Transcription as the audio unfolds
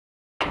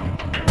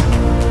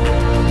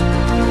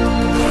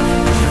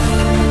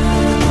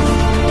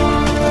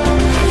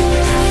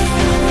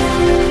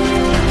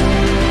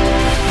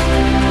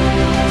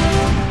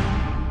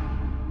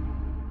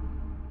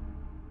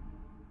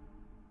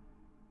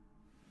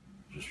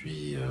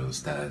suis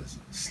Staaz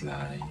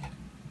Sly.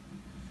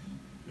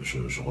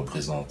 Je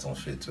représente en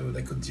fait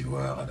la Côte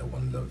d'Ivoire à la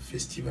One Love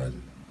Festival.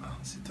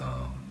 C'est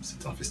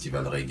un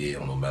festival reggae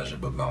en hommage à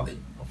Bob Marley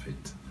en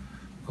fait,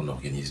 qu'on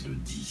organise le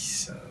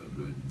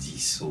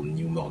 10 au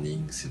New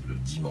Morning, c'est le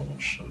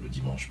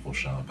dimanche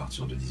prochain à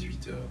partir de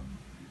 18 h.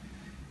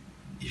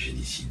 Et j'ai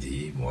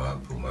décidé, moi,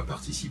 pour ma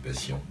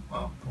participation,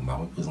 pour ma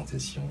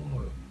représentation,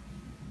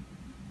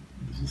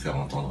 de vous faire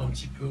entendre un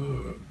petit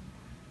peu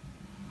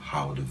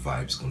how the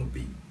vibes gonna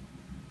be.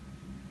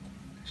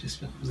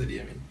 J'espère que vous allez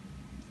aimer.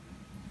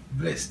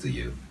 Bless to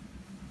you.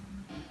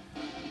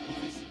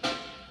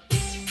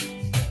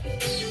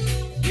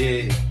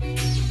 Yeah.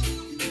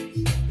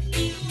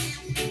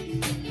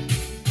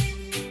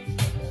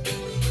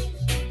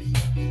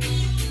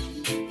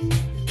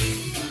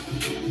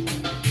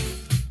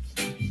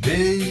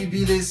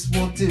 Baby,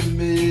 laisse-moi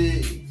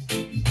t'aimer,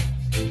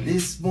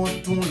 laisse-moi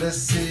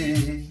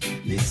t'enlacer,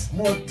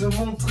 laisse-moi te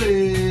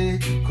montrer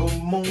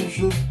comment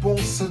je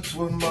pense à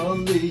toi, ma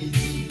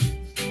lady.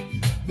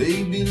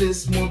 Baby,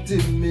 laisse-moi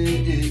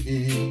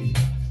t'aimer,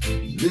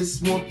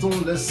 laisse-moi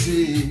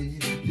t'enlacer,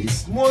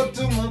 laisse-moi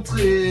te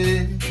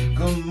montrer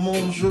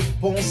comment je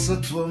pense à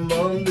toi,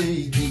 ma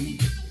lady.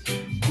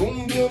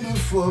 Combien de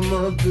fois,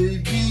 ma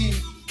baby,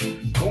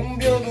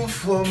 combien de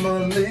fois,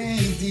 ma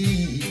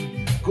lady,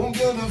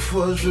 combien de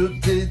fois je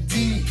t'ai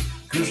dit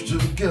que je te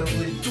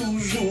garderai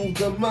toujours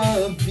dans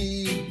ma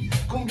vie.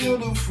 Combien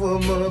de fois,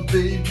 ma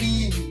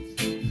baby,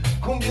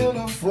 combien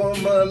de fois,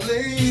 ma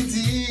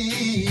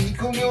lady,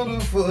 combien de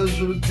fois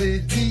je t'ai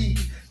dit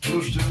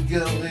que je te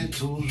garderai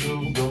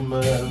toujours dans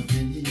ma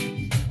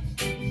vie.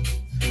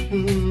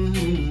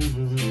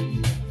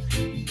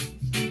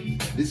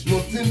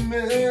 Laisse-moi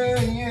t'aimer,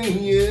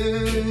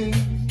 yeah.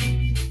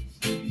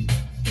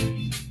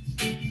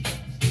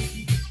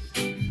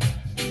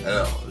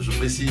 Alors, je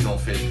précise en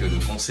fait que le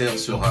concert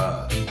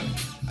sera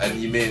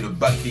animé, le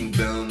backing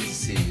band,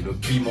 c'est le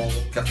Piment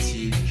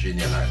Quartier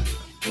Général.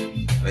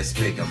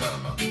 Respect quand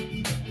même.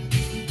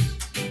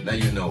 Now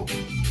you know,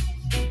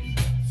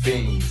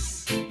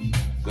 things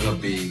gonna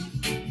be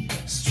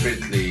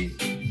strictly,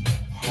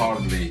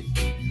 hardly,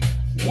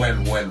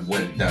 well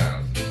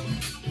done.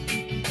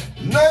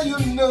 Now you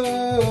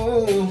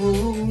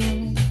know.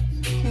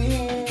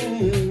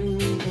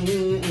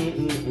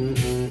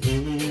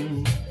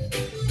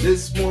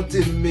 Laisse-moi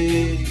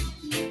t'aimer,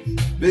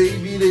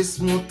 baby,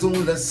 laisse-moi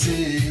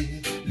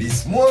t'enlacer,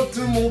 laisse-moi te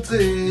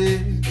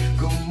montrer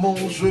comment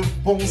je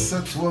pense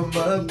à toi,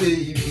 ma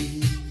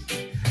baby.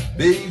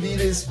 Baby,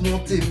 laisse-moi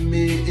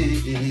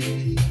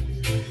t'aimer,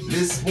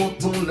 laisse-moi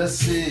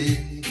t'enlacer,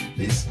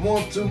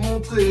 laisse-moi te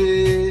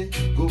montrer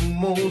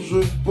comment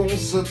je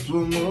pense à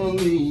toi, ma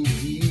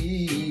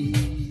lady.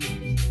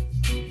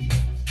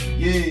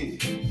 Yeah.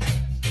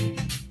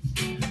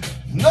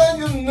 Now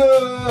you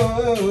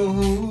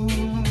know.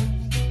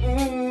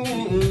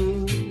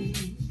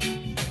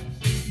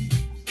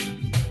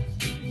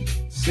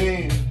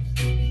 Sing.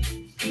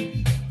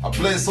 I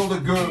bless all the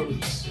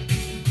girls.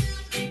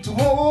 To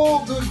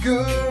all the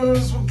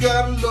girls who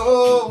got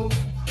love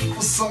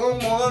for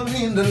someone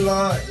in their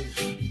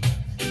life.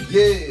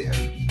 Yeah,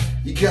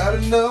 you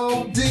gotta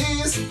know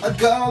this. I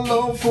got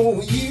love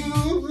for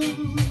you.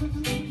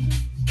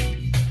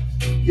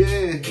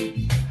 Yeah,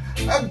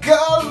 I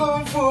got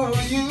love for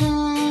you.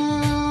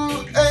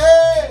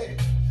 Hey,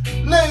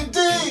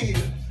 lady,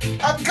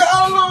 I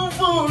got love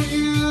for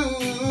you.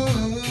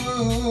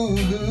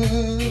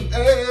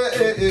 Hey,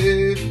 hey,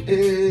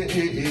 hey,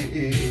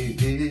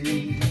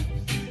 hey.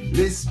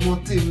 Laisse-moi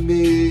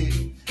t'aimer,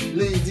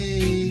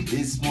 lady,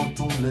 laisse-moi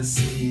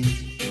t'enlacer,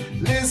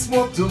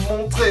 laisse-moi te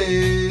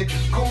montrer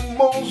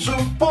comment je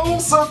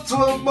pense à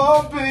toi,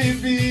 ma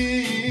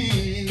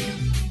baby.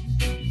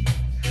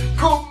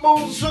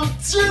 Comment je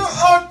tiens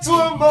à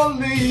toi, ma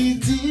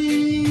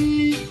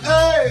lady.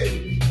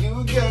 Hey,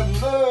 you got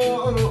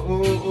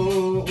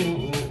love.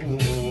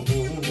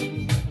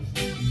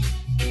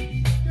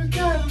 You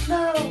got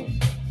love.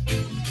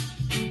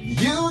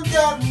 You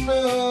got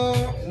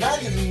love. Now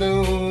you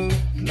know.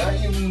 Now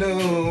you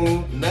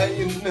know. Now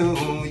you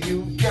know. You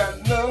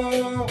got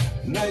love.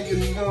 Now you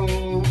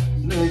know.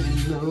 Now you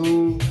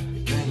know.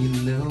 Now you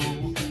know.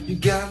 You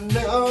got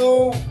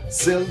love.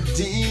 Sell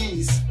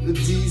this,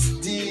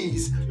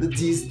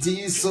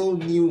 this au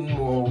New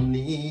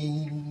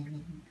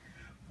Morning.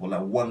 For la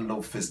One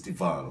Love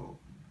Festival,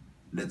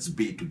 let's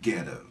be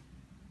together.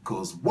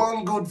 Cause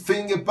one good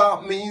thing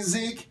about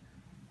music,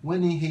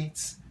 when it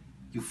hits,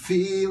 you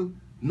feel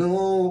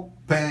no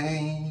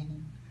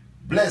pain.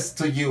 Blessed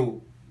to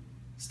you,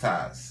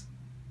 Staaz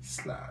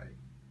Sly.